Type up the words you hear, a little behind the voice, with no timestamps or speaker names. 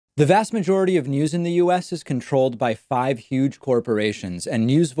The vast majority of news in the U.S. is controlled by 5 huge corporations, and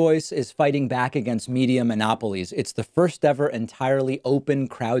News Voice is fighting back against media monopolies. It's the first ever entirely open,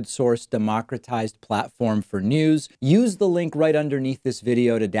 crowdsourced, democratized platform for news. Use the link right underneath this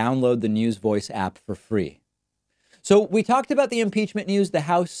video to download the News Voice app for free. So we talked about the impeachment news, the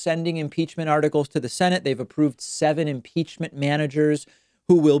House sending impeachment articles to the Senate. They've approved 7 impeachment managers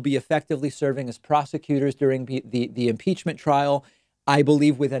who will be effectively serving as prosecutors during the impeachment trial. I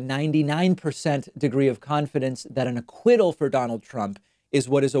believe with a 99% degree of confidence that an acquittal for Donald Trump is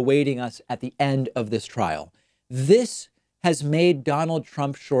what is awaiting us at the end of this trial. This has made Donald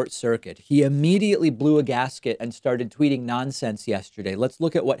Trump short circuit. He immediately blew a gasket and started tweeting nonsense yesterday. Let's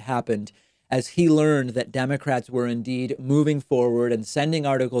look at what happened as he learned that Democrats were indeed moving forward and sending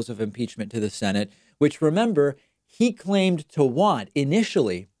articles of impeachment to the Senate, which, remember, he claimed to want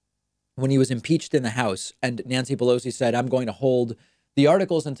initially when he was impeached in the House. And Nancy Pelosi said, I'm going to hold the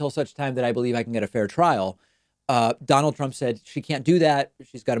articles until such time that I believe I can get a fair trial. Donald Trump said she can't do that.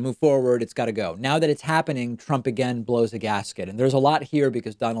 She's got to move forward. It's got to go. Now that it's happening, Trump again blows a gasket. And there's a lot here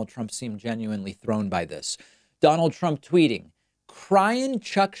because Donald Trump seemed genuinely thrown by this. Donald Trump tweeting, crying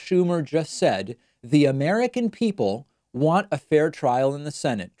Chuck Schumer just said, the American people want a fair trial in the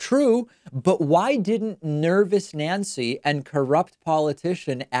Senate. True, but why didn't nervous Nancy and corrupt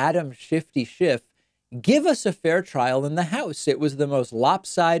politician Adam Shifty Schiff give us a fair trial in the House? It was the most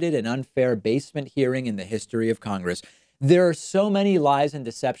lopsided and unfair basement hearing in the history of Congress. There are so many lies and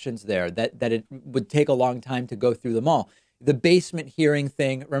deceptions there that it would take a long time to go through them all. The basement hearing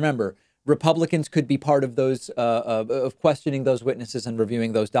thing, remember, Republicans could be part of those, of questioning those witnesses and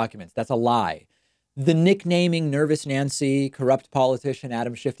reviewing those documents. That's a lie. The nicknaming Nervous Nancy, corrupt politician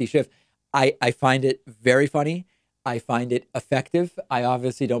Adam Shifty Schiff, I find it very funny. I find it effective. I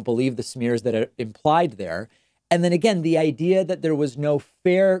obviously don't believe the smears that are implied there. And then again, the idea that there was no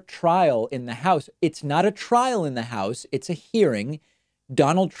fair trial in the House. It's not a trial in the House. It's a hearing.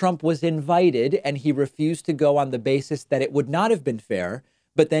 Donald Trump was invited and he refused to go on the basis that it would not have been fair.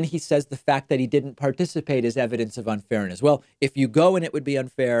 But then he says the fact that he didn't participate is evidence of unfairness. Well, if you go and it would be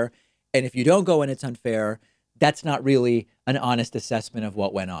unfair, and if you don't go and it's unfair, that's not really an honest assessment of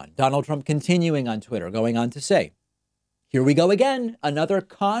what went on. Donald Trump continuing on Twitter, going on to say, here we go again, another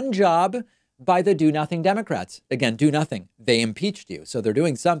con job by the do-nothing Democrats. Again, do nothing. They impeached you, so they're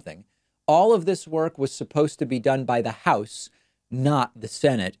doing something. All of this work was supposed to be done by the House, not the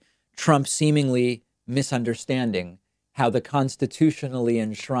Senate. Trump seemingly misunderstanding how the constitutionally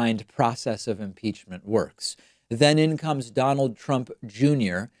enshrined process of impeachment works. Then in comes Donald Trump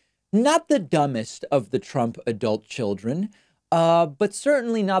Jr., not the dumbest of the Trump adult children, but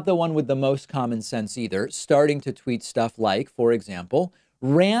certainly not the one with the most common sense either, starting to tweet stuff like, for example,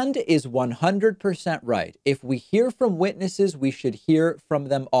 Rand is 100% right. If we hear from witnesses, we should hear from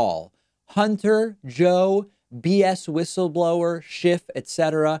them all. Hunter, Joe, BS whistleblower, Schiff,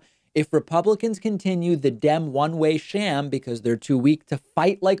 etc. If Republicans continue the Dem one-way sham because they're too weak to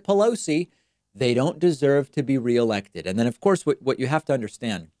fight like Pelosi, they don't deserve to be reelected. And then, of course, what you have to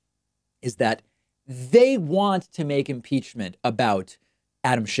understand is that they want to make impeachment about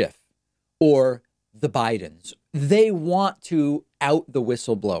Adam Schiff or the Bidens. They want to out the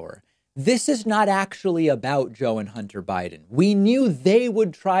whistleblower. This is not actually about Joe and Hunter Biden. We knew they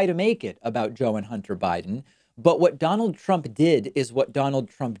would try to make it about Joe and Hunter Biden, but what Donald Trump did is what Donald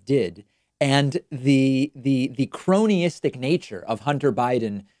Trump did. And the cronyistic nature of Hunter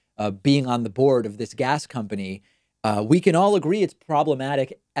Biden being on the board of this gas company, we can all agree it's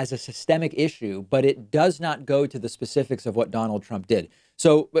problematic as a systemic issue, but it does not go to the specifics of what Donald Trump did.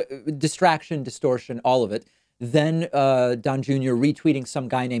 So distraction, distortion, all of it. Then Don Jr. retweeting some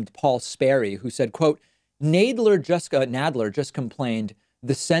guy named Paul Sperry who said, quote, Nadler just complained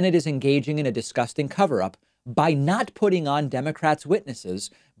the Senate is engaging in a disgusting cover-up by not putting on Democrats' witnesses,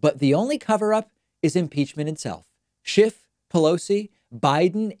 but the only cover-up is impeachment itself. Schiff, Pelosi,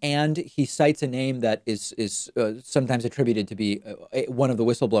 Biden, and he cites a name that is sometimes attributed to be one of the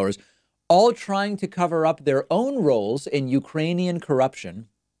whistleblowers, all trying to cover up their own roles in Ukrainian corruption,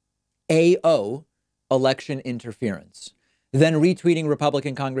 AO, election interference. Then retweeting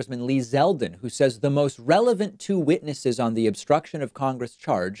Republican Congressman Lee Zeldin, who says the most relevant 2 witnesses on the obstruction of Congress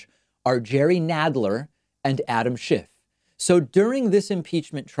charge are Jerry Nadler and Adam Schiff. So during this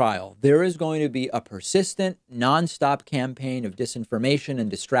impeachment trial, there is going to be a persistent, nonstop campaign of disinformation and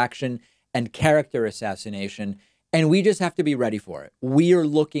distraction and character assassination, and we just have to be ready for it. We are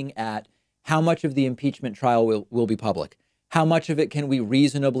looking at how much of the impeachment trial will be public. How much of it can we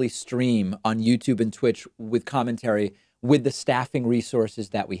reasonably stream on YouTube and Twitch with commentary with the staffing resources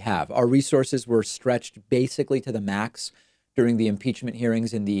that we have? Our resources were stretched basically to the max during the impeachment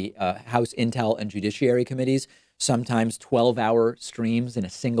hearings in the House Intel and Judiciary Committees, sometimes 12-hour streams in a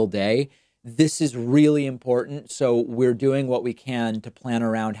single day. This is really important. So we're doing what we can to plan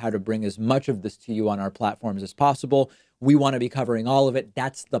around how to bring as much of this to you on our platforms as possible. We want to be covering all of it.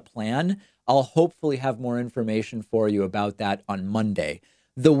 That's the plan. I'll hopefully have more information for you about that on Monday.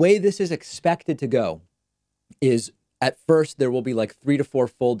 The way this is expected to go is, at first, there will be like 3 to 4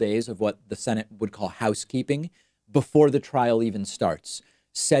 full days of what the Senate would call housekeeping before the trial even starts,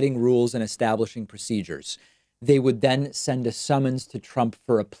 setting rules and establishing procedures. They would then send a summons to Trump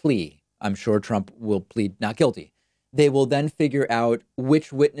for a plea. I'm sure Trump will plead not guilty. They will then figure out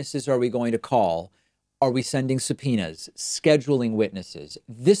which witnesses are we going to call. Are we sending subpoenas, scheduling witnesses?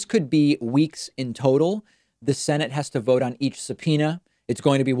 This could be weeks in total. The Senate has to vote on each subpoena. It's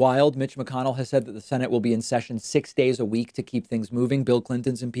going to be wild. Mitch McConnell has said that the Senate will be in session 6 days a week to keep things moving. Bill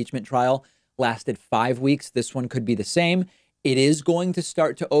Clinton's impeachment trial lasted 5 weeks. This one could be the same. It is going to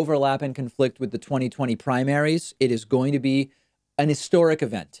start to overlap and conflict with the 2020 primaries. It is going to be an historic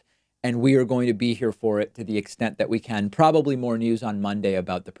event, and we are going to be here for it to the extent that we can. Probably more news on Monday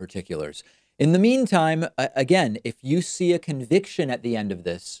about the particulars. In the meantime, again, if you see a conviction at the end of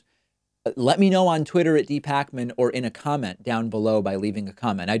this, let me know on Twitter at @dpakman or in a comment down below by leaving a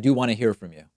comment. I do want to hear from you.